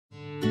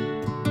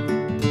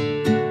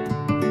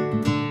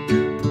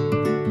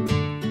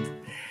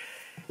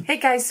Hey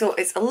guys, so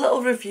it's a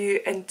little review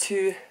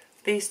into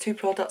these two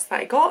products that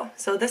I got.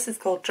 So this is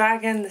called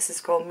Dragon, this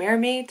is called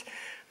Mermaid,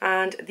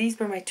 and these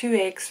were my two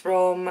eggs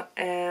from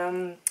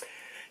Tam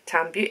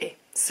Beauty.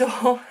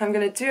 So I'm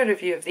going to do a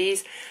review of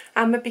these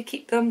and maybe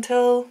keep them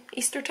till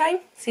Easter time,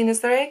 seeing as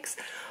they're eggs,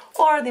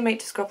 or they might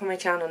just go up on my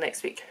channel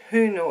next week.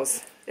 Who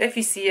knows? If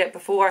you see it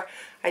before,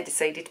 I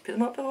decided to put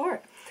them up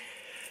before.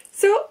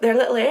 So they're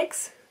little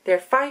eggs, they're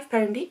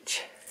 £5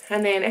 each,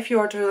 and then if you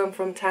order them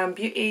from Tam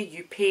Beauty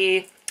you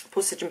pay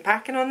postage and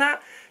packing on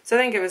that, so I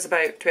think it was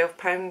about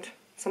 £12,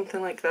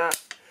 something like that.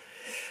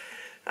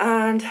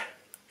 And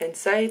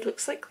inside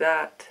looks like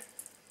that.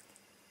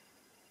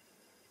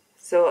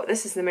 So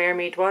this is the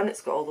Mermaid one,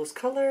 it's got all those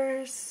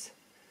colours,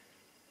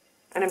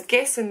 and I'm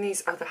guessing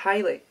these are the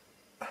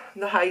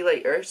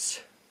highlighters.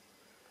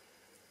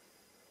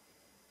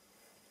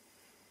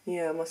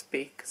 Yeah, it must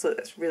be, because look,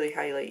 that's really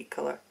highlighty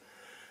colour.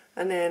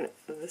 And then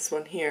this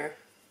one here,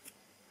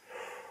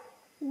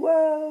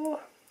 wow,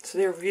 so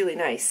they're really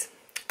nice.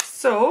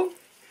 So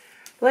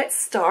let's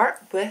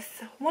start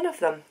with one of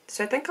them.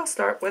 So I think I'll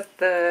start with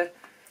the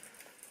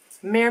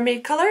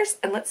Mermaid colours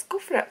and let's go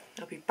for it.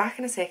 I'll be back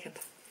in a second.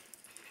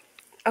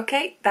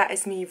 Okay, that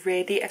is me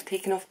ready. I've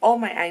taken off all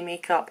my eye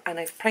makeup and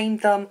I've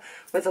primed them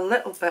with a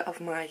little bit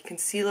of my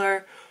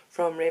concealer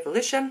from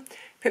Revolution.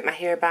 Put my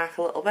hair back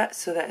a little bit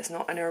so that it's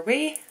not in our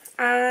way,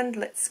 and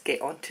let's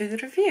get on to the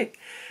review.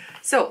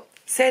 So,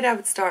 said I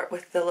would start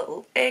with the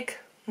little egg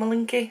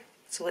malinky,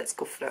 so let's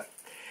go for it.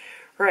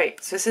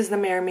 Right, so this is the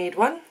Mermaid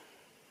one.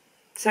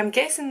 So I'm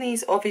guessing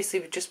these, obviously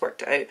we've just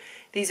worked it out,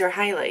 these are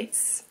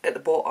highlights at the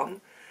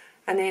bottom,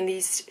 and then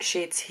these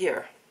shades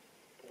here.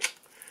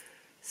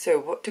 So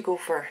what to go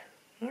for?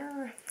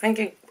 I'm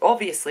thinking,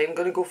 obviously I'm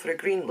going to go for a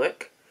green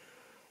look,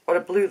 or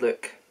a blue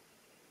look.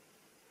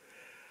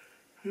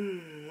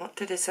 What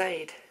to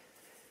decide?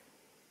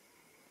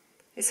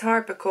 It's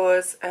hard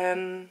because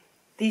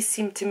these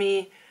seem to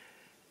me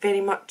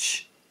very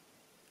much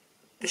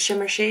the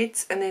shimmer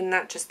shades, and then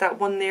that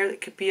one there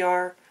that could be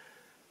our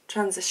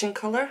transition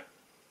colour.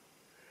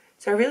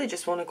 So I really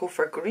just want to go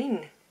for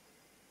green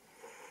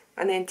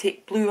and then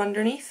take blue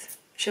underneath.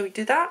 Shall we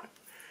do that?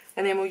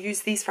 And then we'll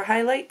use these for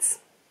highlights.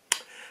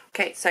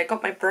 Okay, so I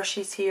got my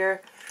brushes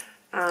here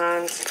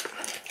and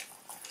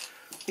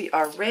we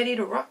are ready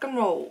to rock and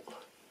roll.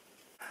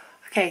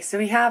 Okay, so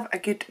we have a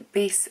good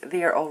base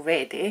there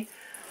already,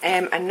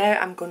 and now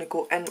I'm going to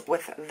go in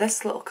with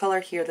this little colour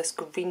here, this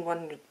green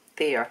one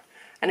there.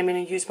 And I'm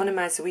going to use one of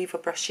my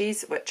Zoeva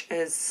brushes, which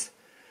is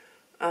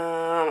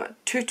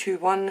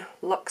 221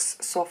 Luxe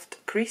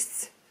Soft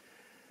Crease.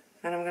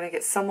 And I'm going to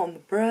get some on the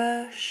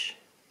brush.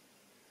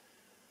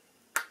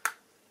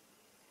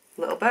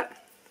 A little bit.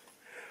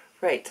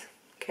 Right,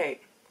 okay.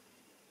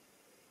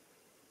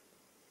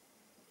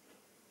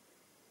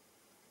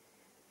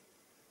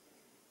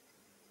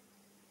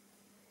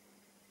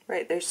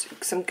 Right, there's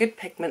some good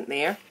pigment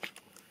there.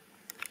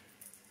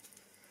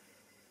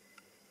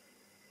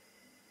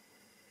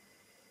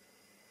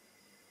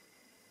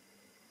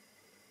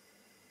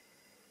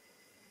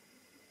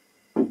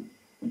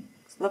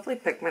 Lovely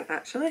pigment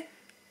actually,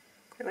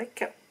 quite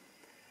like it.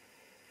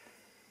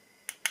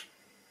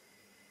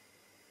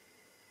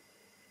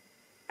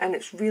 And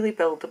it's really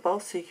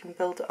buildable, so you can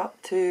build it up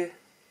to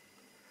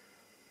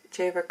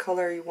whichever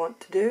colour you want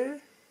to do.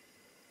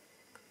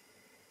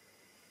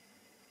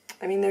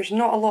 I mean, there's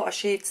not a lot of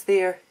shades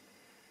there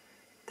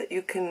that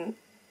you can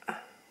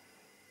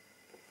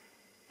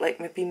like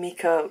maybe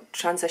make a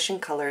transition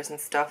colours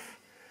and stuff,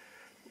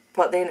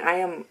 but then I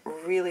am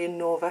really a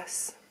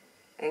novice,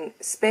 and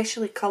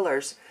especially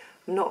colours.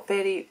 I'm not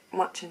very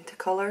much into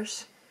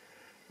colours,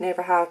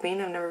 never have been.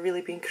 I've never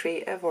really been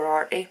creative or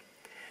arty,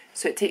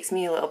 so it takes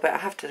me a little bit. I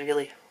have to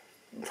really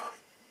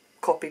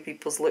copy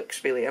people's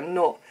looks really. I'm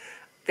not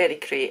very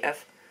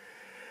creative,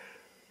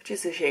 which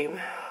is a shame,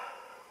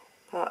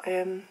 but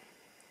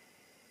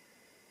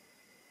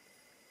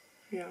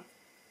yeah,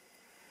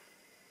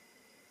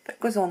 that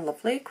goes on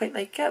lovely, quite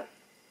like it.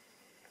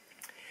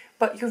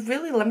 But you're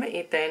really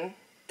limited then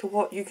to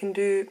what you can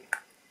do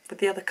with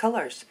the other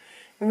colours.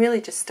 I'm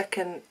really just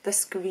sticking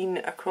this green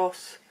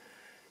across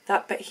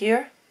that bit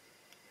here,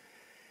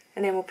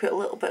 and then we'll put a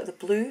little bit of the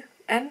blue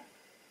in.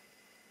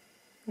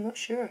 I'm not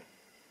sure.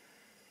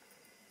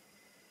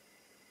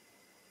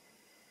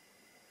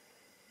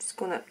 Just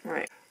gonna,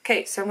 right.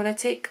 Okay, so I'm going to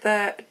take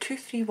the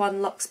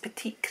 231 Luxe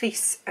Petite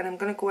Crease and I'm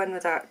going to go in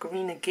with that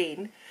green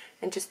again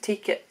and just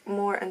take it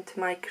more into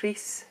my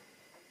crease,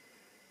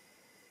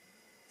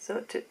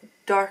 so to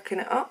darken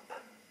it up.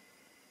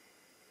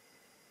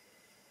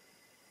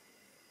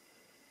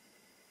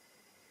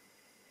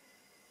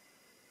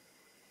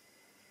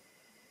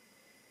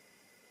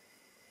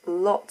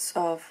 Lots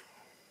of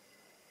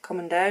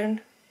coming down,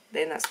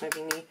 then that's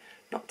maybe me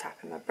not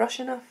tapping my brush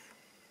enough.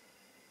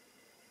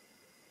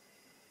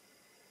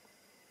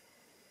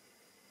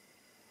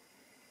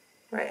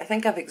 Right, I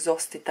think I've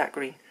exhausted that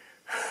green.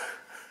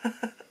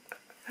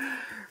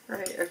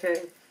 Right,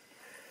 okay.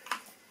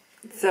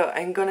 So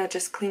I'm going to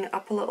just clean it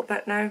up a little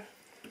bit now.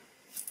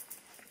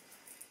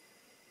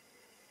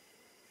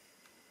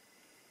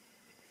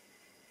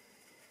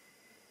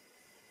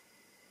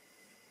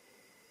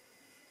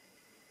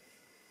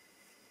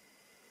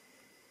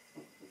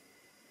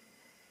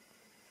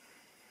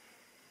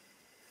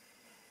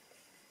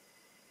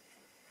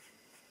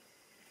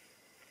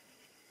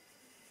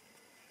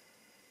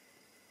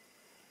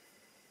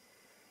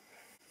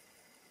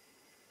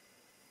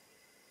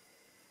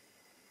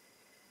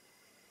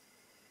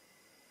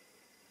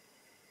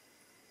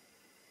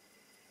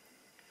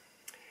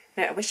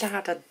 Now I wish I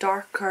had a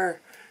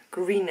darker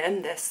green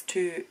in this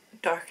to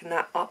darken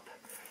that up,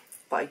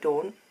 but I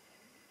don't.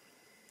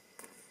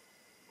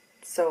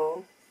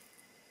 So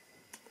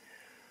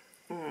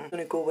I'm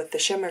going to go with the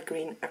shimmer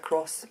green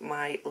across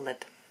my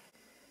lid.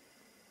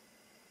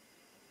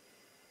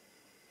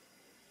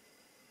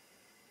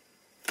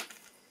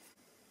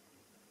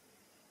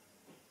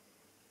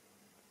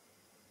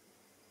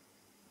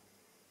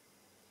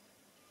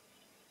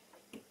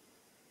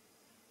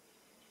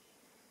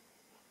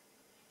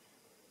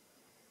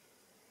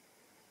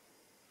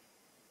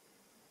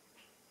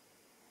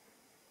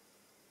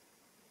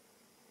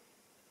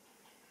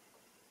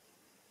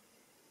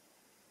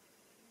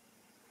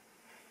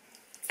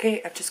 Okay,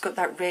 I've just got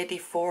that ready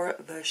for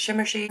the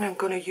shimmer shade. I'm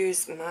going to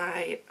use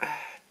my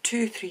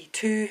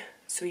 232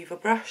 Suiva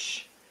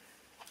brush.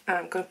 And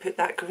I'm going to put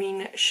that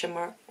green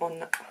shimmer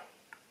on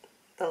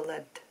the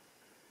lid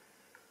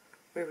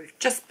where we've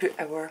just put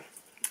our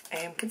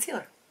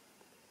concealer.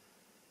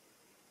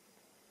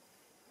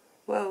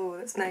 Whoa,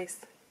 that's nice.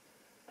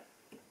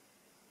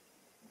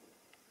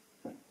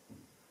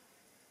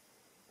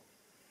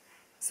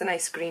 It's a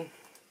nice green.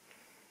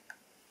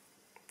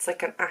 It's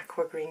like an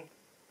aqua green.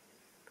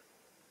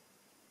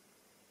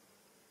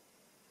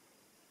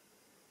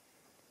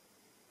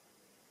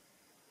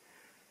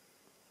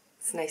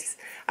 It's nice.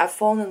 I've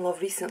fallen in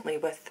love recently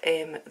with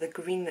the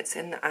green that's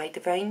in the Eye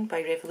Divine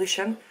by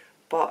Revolution,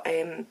 but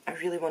I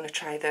really want to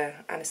try the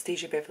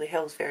Anastasia Beverly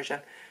Hills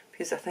version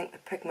because I think the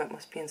pigment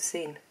must be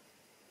insane.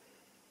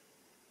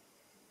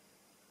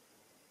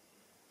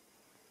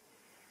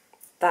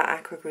 That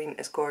aqua green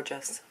is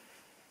gorgeous.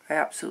 I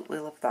absolutely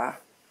love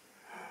that.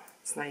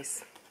 It's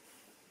nice.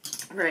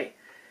 Right.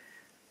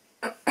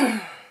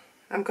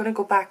 I'm going to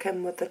go back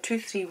in with the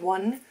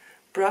 231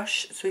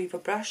 brush,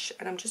 Suiva brush,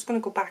 and I'm just going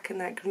to go back in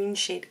that green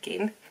shade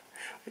again,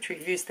 which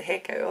we've used the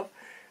heck out of,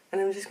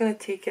 and I'm just going to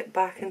take it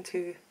back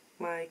into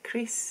my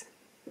crease.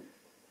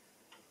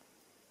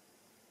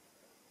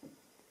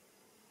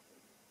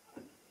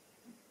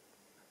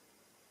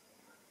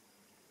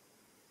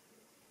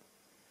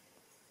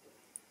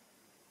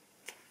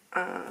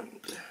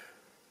 And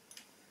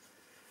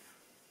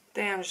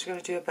then I'm just going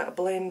to do a bit of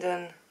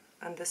blending,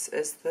 and this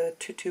is the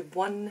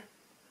 221.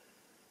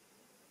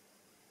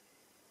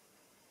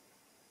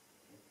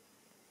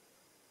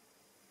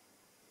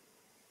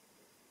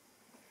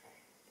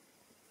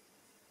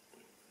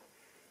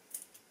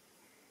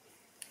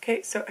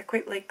 Okay, so I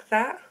quite like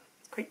that.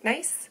 It's quite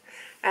nice.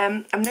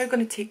 I'm now going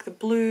to take the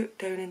blue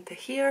down into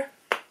here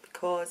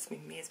because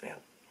we may as well.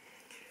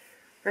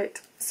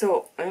 Right,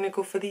 so I'm going to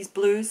go for these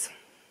blues.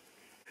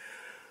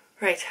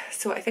 Right,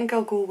 so I think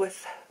I'll go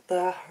with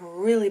the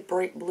really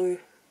bright blue,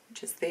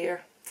 which is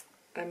there.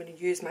 I'm going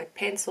to use my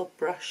pencil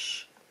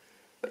brush,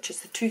 which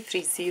is the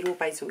 230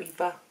 by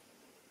Zoeva.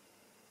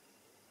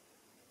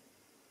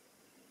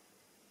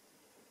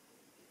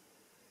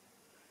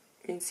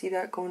 You can see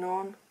that going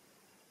on.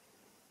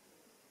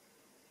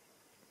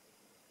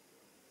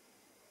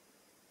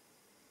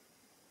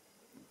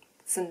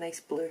 It's a nice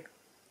blue.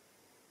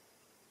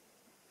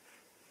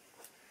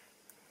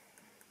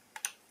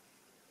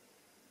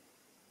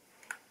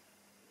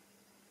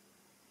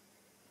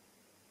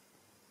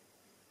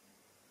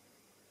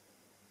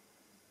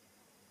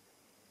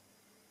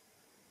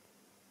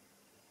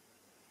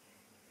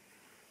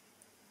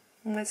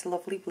 And that's a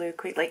lovely blue,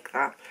 quite like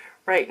that.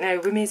 Right, now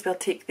we may as well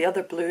take the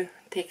other blue,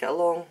 take it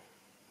along,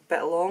 a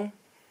bit along,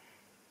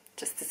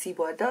 just to see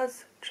what it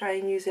does. Try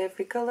and use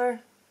every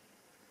colour.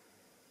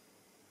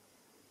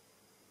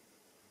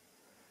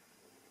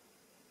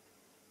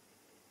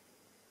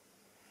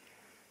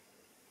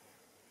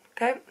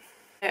 Okay,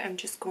 I'm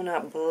just going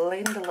to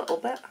blend a little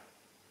bit.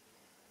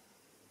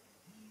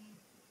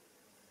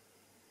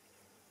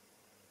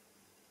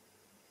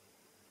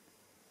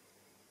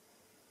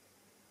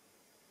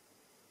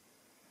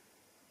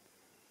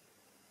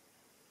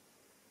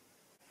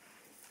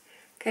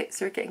 Okay,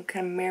 so we're getting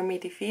kind of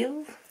mermaidy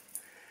feel.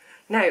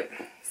 Now,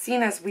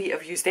 seeing as we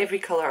have used every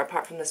colour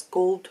apart from this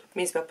gold,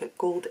 may as well put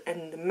gold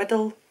in the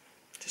middle.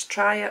 Just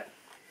try it.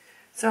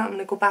 So I'm going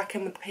to go back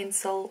in with the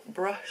pencil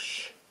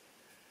brush.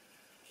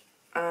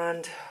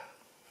 And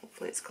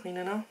hopefully it's clean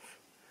enough.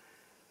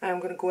 And I'm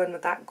going to go in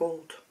with that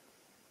gold.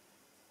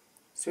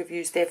 So we've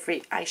used every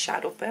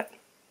eyeshadow bit.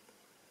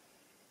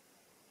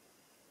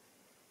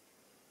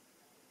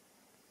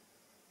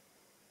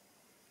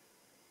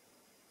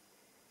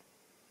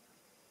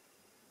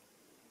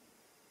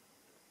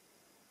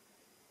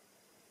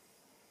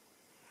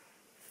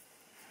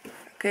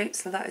 Okay,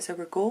 so that is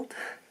our gold.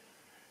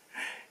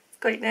 It's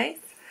quite nice.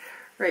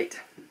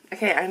 Right,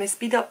 okay, I'm going to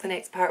speed up the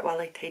next part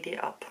while I tidy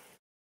it up.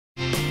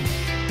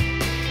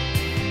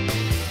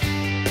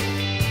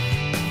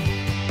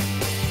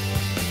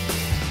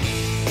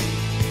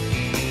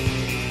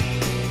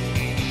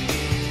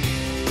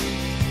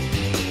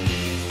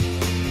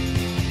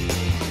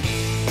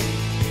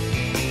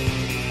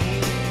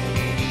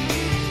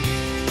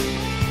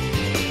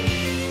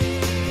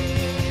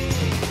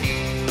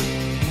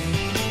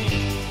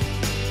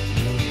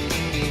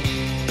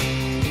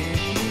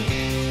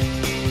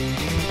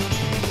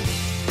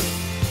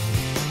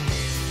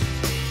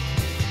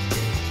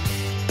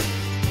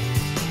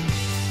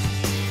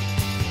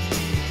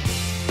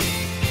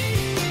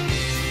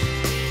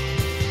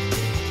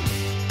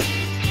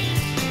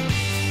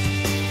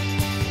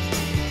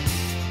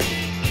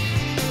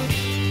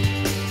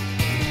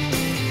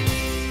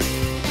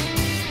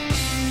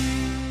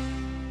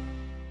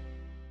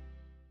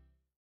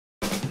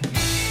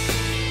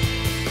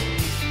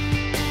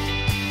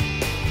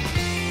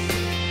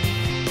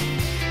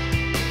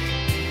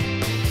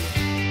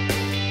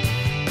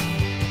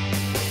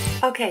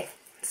 Okay,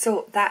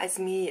 so that is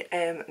me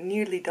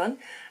nearly done.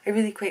 I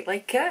really quite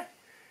like it.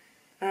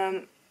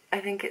 I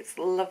think it's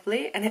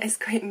lovely and it is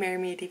quite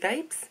mermaidy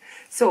vibes.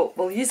 So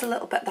we'll use a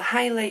little bit of the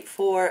highlight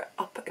for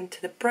up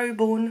into the brow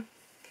bone,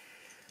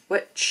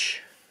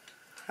 which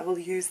I will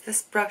use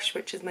this brush,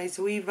 which is my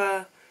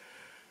Zoeva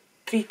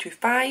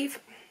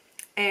 325.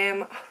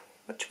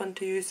 Which one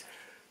to use?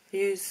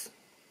 Use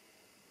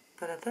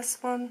a bit of this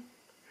one.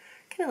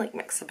 Kind of like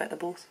mix a bit of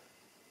both.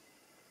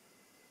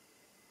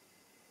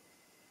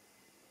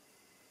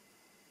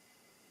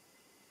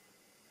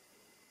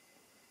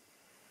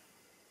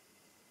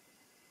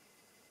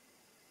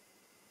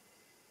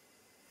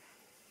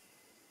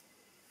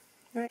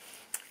 Right.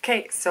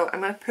 Okay, so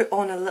I'm going to put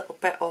on a little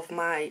bit of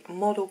my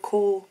Model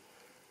Co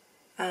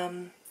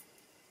blusher.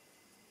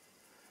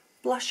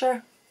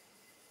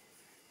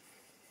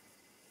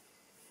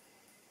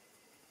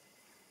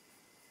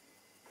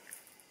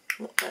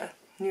 A little bit of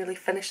nearly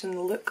finishing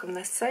the look on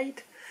this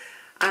side.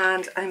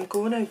 And I'm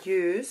going to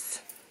use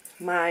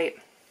my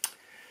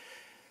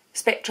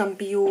Spectrum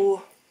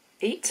Bio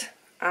 8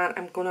 and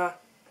I'm going to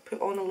put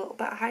on a little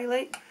bit of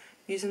highlight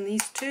using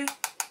these two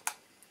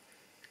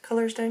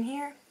colours down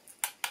here.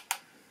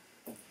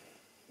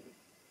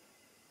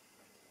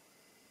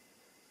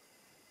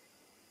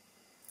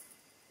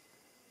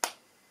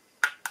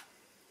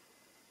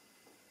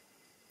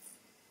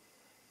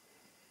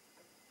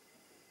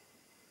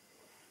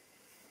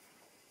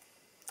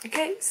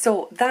 Okay,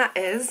 so that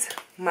is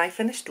my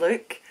finished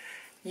look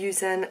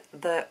using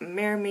the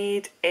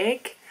Mermaid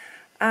egg,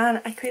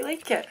 and I quite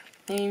like it.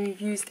 And we've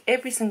used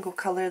every single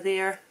colour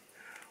there.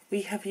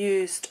 We have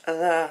used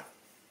the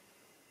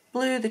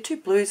blue, the two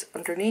blues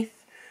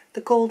underneath,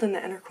 the gold in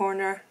the inner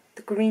corner,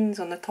 the greens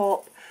on the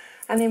top,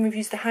 and then we've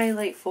used the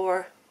highlight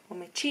on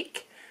my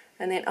cheek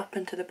and then up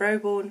into the brow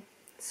bone.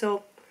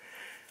 So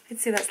I'd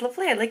say that's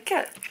lovely, I like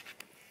it.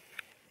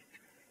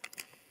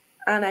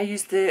 And I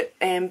used the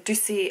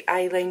Douce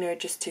eyeliner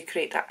just to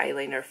create that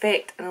eyeliner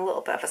effect and a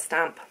little bit of a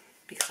stamp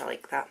because I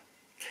like that.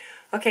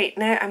 Okay,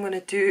 now I'm going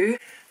to do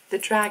the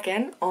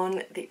dragon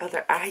on the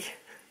other eye.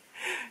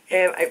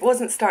 I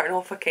wasn't starting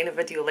off a kind of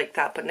video like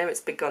that, but now it's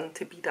begun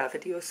to be that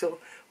video, so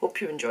hope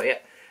you enjoy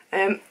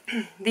it.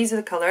 These are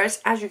the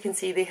colours. As you can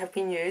see, they have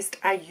been used.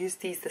 I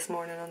used these this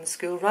morning on the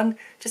school run,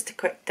 just a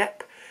quick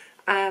dip.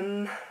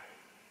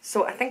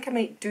 So I think I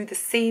might do the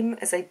same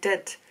as I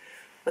did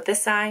with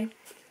this eye.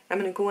 I'm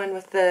going to go in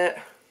with the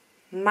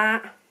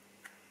matte,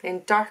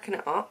 then darken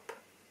it up,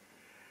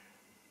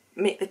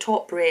 make the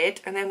top red,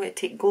 and then I'm going to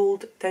take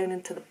gold down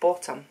into the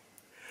bottom.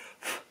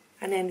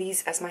 And then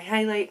these as my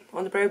highlight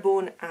on the brow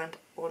bone and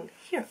on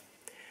here.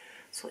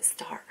 So let's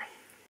start.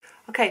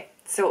 Okay,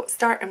 so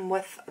starting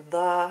with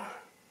the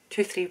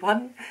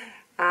 231,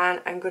 and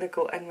I'm going to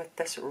go in with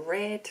this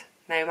red.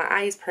 Now my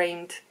eye is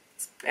primed,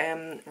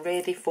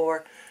 ready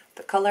for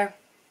the colour.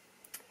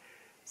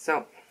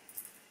 So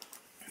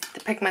the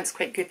pigment's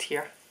quite good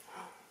here.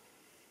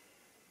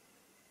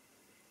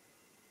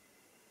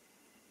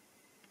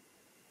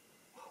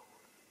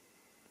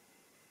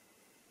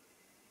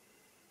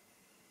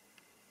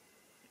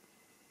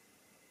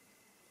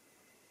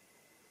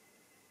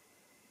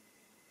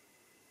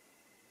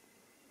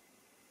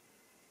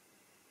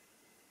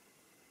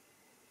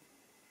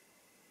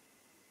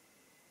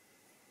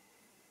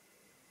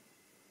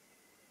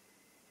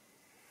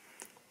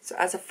 So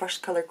as a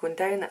first colour going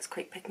down, that's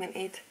quite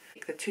pigmented.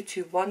 Take the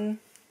 221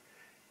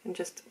 and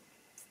just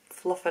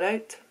fluff it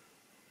out.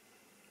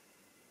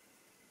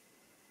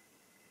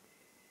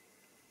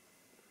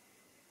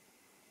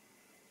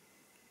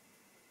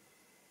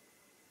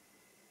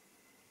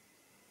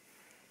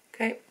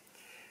 Okay,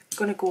 I'm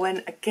going to go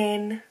in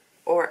again,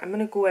 or I'm going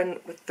to go in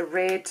with the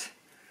red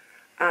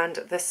and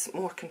this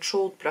more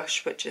controlled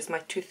brush, which is my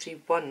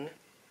 231.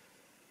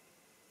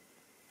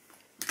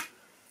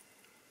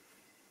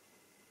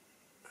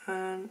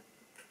 And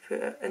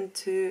put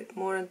it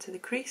more into the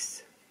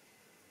crease.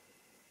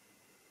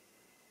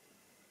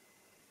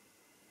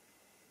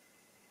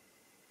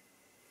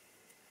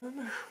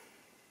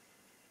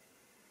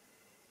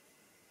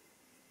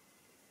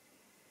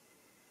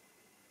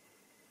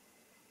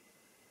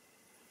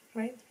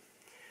 Right,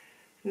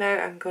 now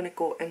I'm going to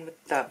go in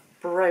with the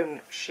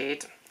brown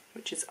shade,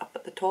 which is up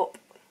at the top,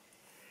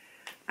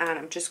 and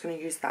I'm just going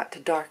to use that to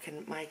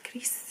darken my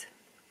crease.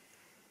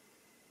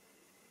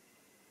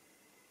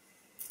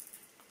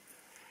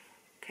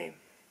 Okay.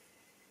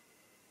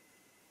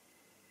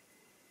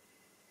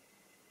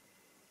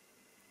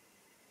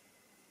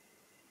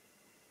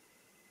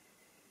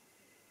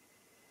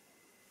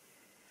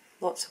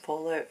 Lots of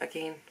fallout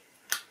again,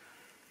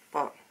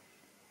 but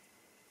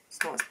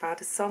it's not as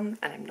bad as some,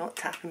 and I'm not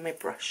tapping my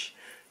brush,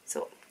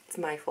 so it's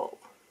my fault.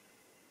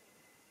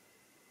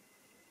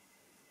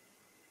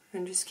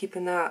 I'm just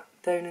keeping that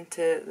down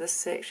into this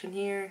section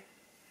here.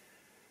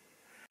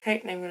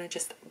 Okay, now I'm going to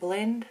just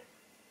blend.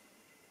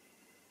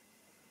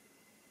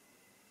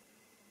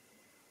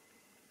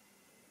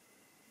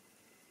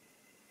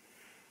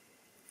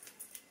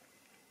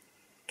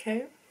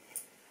 Okay.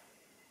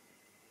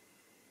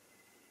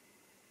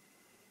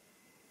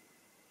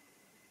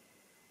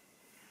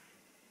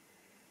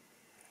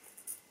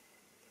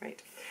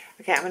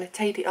 Okay, I'm going to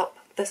tidy up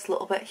this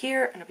little bit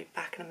here and I'll be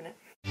back in a minute.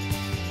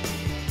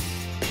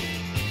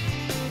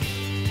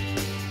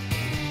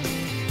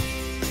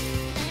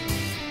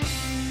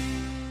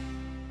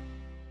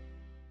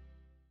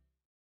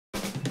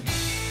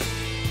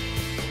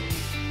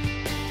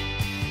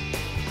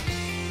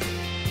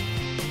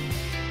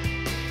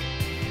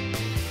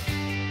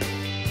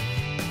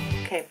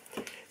 Okay,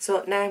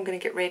 so now I'm going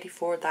to get ready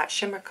for that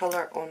shimmer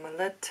colour on my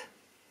lid.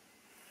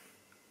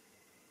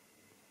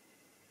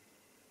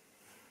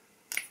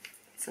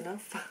 That's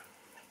enough.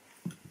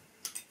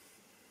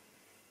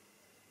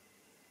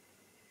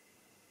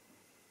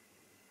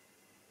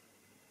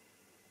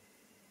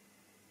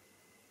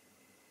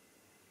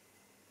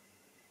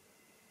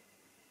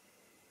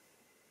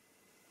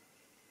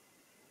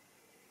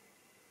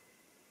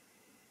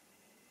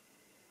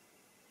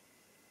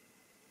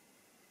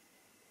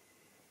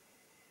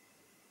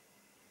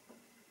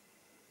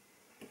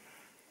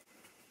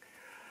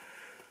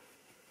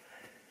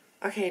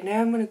 Okay, now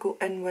I'm going to go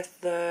in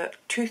with the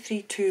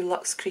 232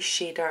 Luxe Crease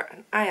Shader,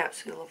 and I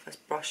absolutely love this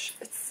brush.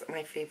 It's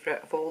my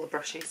favourite of all the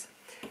brushes.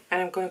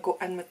 And I'm going to go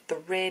in with the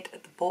red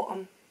at the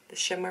bottom, the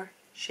shimmer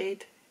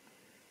shade.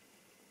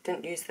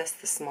 Didn't use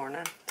this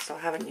morning, so I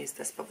haven't used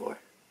this before.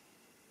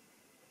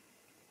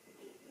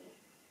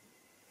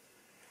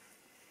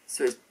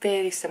 So it's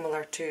very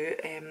similar to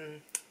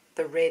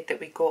the red that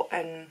we got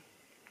in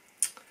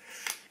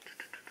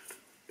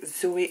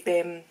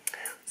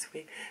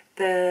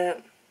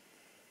the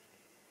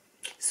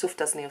Soft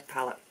Does Nails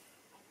palette.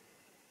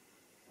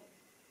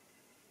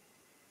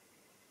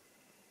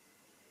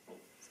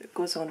 So it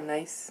goes on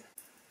nice.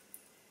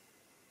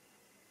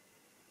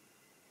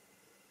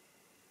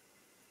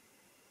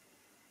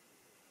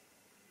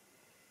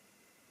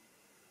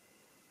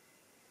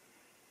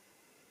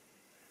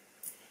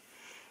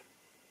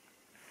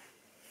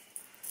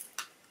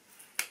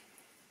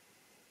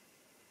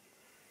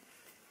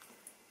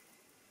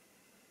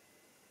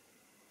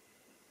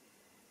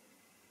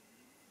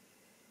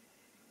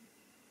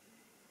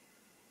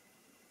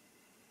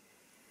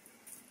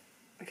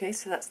 Okay,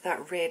 so that's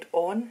that red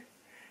on.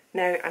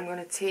 Now I'm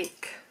going to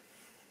take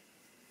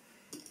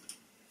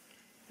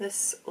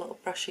this little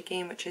brush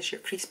again, which is your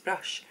crease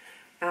brush,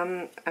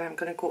 and I'm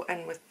going to go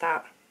in with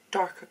that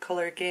darker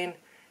colour again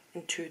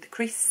into the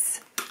crease.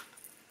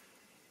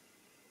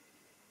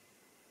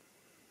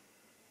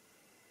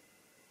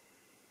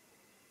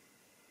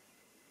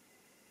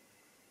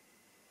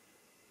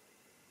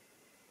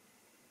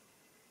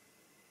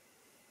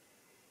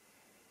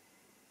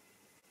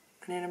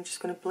 And then I'm just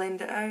going to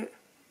blend it out.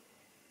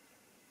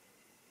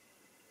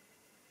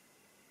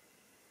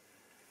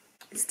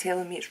 It's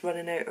telling me it's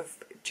running out of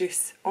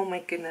juice. Oh my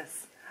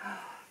goodness.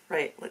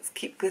 Right, let's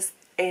keep this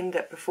end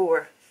it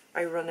before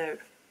I run out.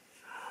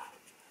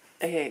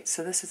 Okay,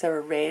 so this is our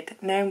red.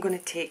 Now I'm going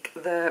to take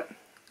the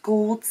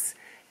golds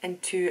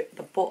into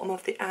the bottom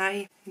of the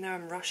eye. Now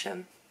I'm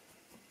rushing.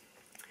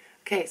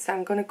 Okay, so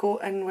I'm going to go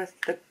in with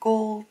the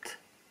gold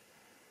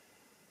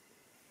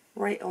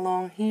right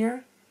along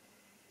here.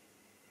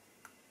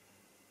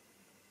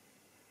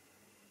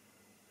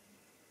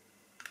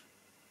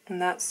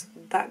 And that's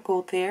that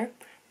gold there.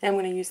 Then I'm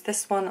going to use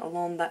this one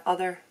along the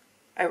other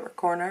outer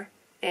corner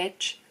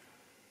edge.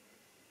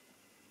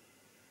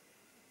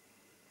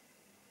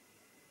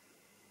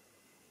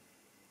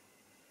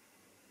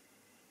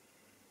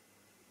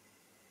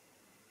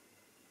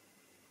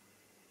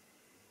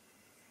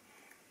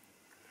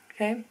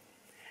 Okay,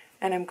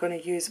 and I'm going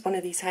to use one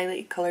of these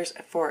highlighted colours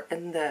for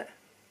in the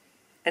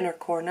inner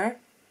corner.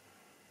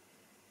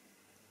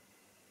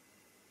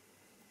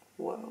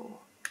 Whoa,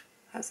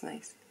 that's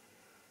nice.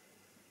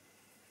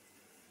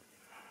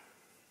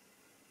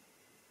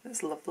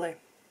 That's lovely.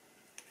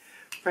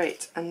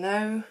 Right, and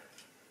now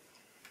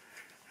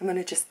I'm going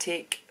to just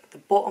take the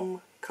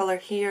bottom colour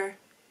here.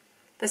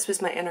 This was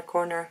my inner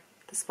corner,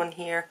 this one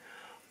here,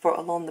 for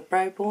along the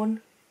brow bone.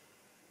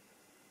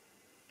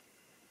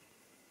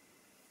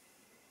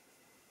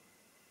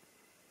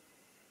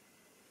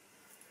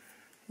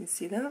 You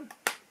see that?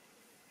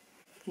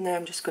 Now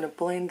I'm just going to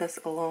blend this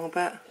along a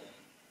bit.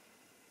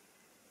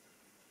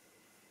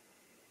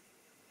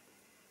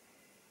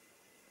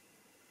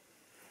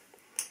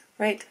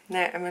 Right,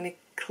 now I'm going to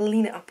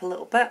clean it up a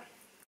little bit.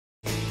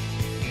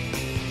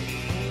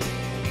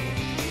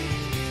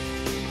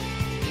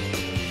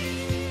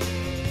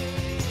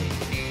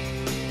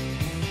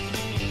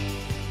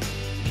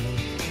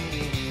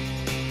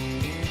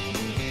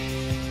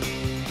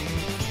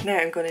 Now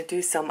I'm going to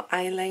do some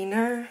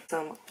eyeliner,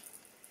 some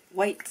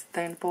white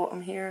down the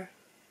bottom here.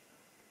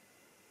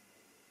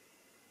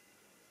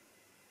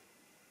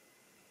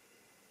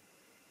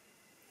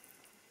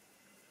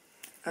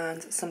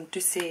 And some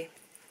Douce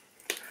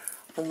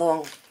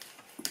along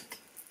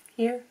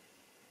here.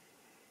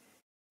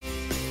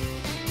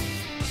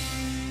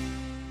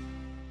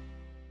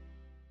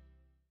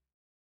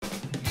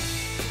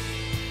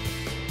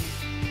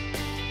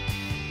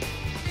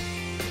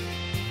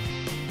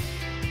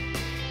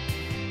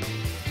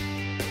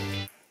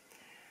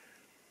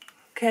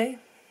 Okay,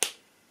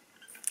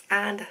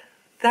 and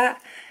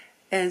that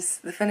is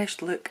the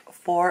finished look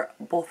for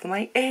both of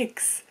my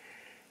eggs.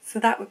 So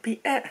that would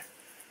be it.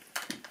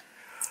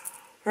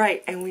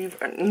 Right, and we've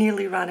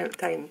nearly ran out of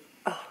time.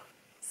 Oh.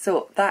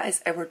 So that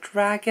is our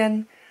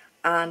dragon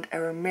and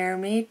our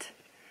mermaid.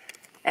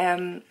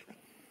 Hey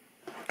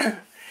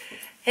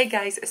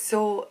guys,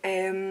 so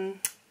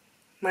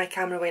my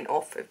camera went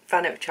off, it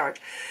ran out of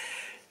charge.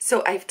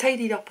 So I've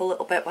tidied up a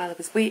little bit while I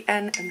was waiting,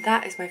 and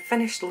that is my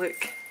finished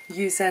look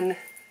using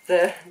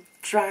the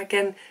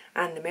dragon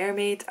and the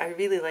mermaid. I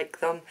really like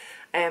them.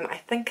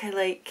 I think I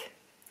like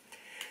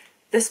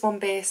this one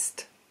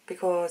best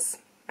because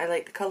I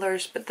like the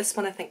colours, but this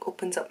one I think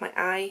opens up my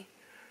eye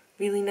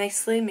really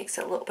nicely, makes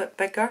it a little bit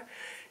bigger.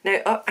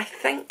 Now I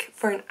think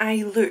for an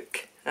eye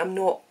look I'm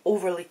not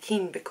overly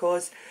keen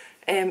because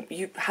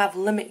you have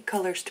limited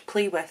colours to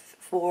play with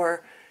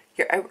for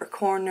your outer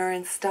corner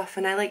and stuff,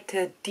 and I like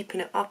to deepen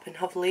it up and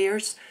have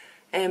layers,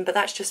 but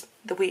that's just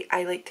the way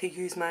I like to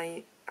use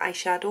my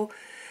eyeshadow.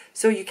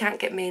 So you can't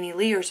get many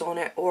layers on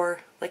it, or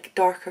like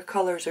darker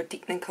colours or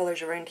deepening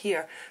colours around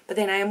here. But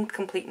then I am a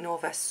complete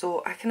novice,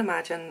 so I can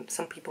imagine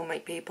some people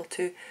might be able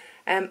to.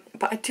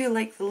 But I do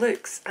like the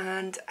looks,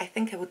 and I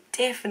think I will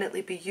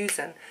definitely be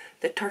using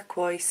the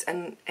turquoise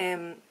and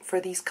for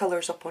these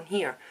colours up on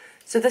here.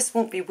 So this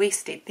won't be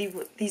wasted,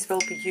 these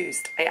will be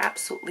used. I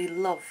absolutely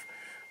love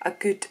a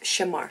good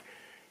shimmer,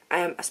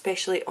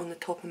 especially on the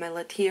top of my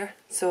lid here.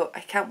 So I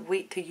can't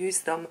wait to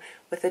use them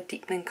with a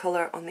deepening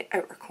colour on the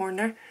outer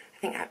corner. I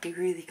think that'd be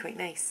really quite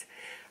nice.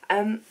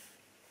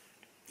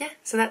 Yeah,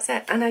 so that's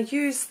it. And I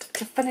used,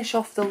 to finish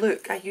off the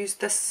look, I used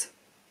this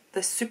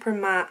super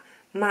matte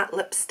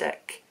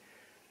lipstick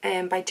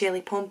by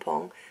Jelly Pom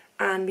Pom,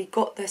 and we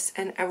got this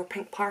in our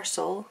pink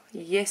parcel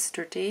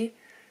yesterday,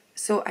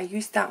 so I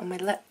used that on my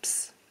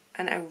lips,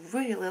 and I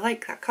really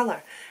like that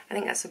colour. I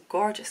think that's a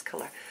gorgeous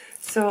colour.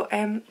 So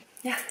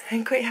yeah,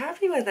 I'm quite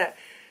happy with it.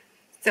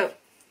 So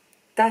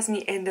that's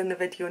me ending the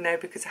video now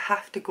because I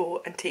have to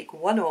go and take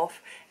one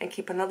off and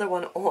keep another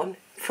one on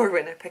for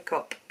when I pick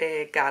up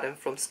Garen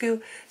from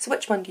school. So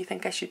which one do you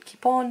think I should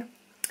keep on?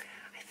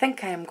 I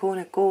think I am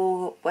going to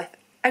go with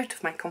out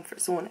of my comfort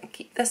zone and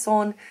keep this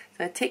on. So I'm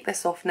going to take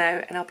this off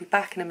now, and I'll be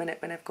back in a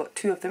minute when I've got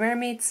two of the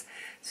mermaids.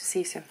 So see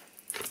you soon.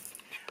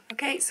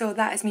 Okay, so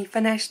that is me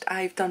finished.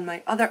 I've done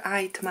my other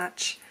eye to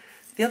match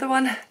the other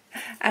one,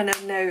 and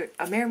I'm now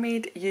a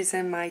mermaid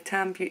using my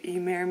Tam Beauty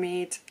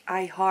Mermaid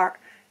Eye Heart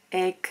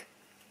Egg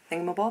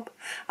thingamabob.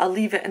 I'll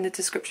leave it in the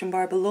description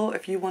bar below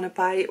if you want to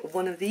buy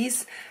one of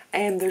these.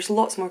 There's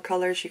lots more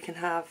colours you can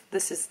have.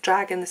 This is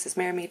dragon, this is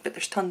mermaid, but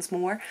there's tons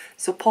more.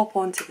 So pop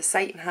onto the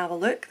site and have a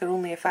look. They're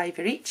only a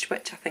 £5 each,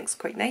 which I think is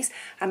quite nice.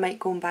 I might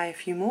go and buy a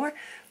few more.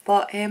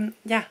 But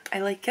yeah, I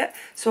like it.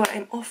 So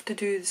I'm off to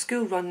do the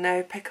school run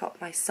now, pick up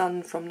my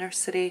son from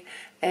nursery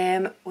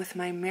with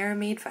my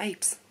mermaid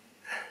vibes.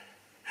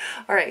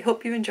 Alright,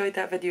 hope you enjoyed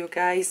that video,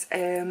 guys.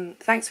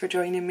 Thanks for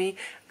joining me,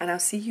 and I'll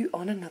see you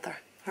on another.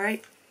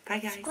 Alright, bye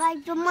guys.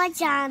 Subscribe to my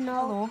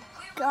channel.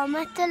 Hello.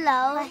 Comment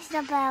below. Press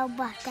the bell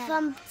button.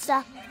 Thumbs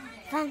up.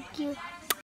 Thank you.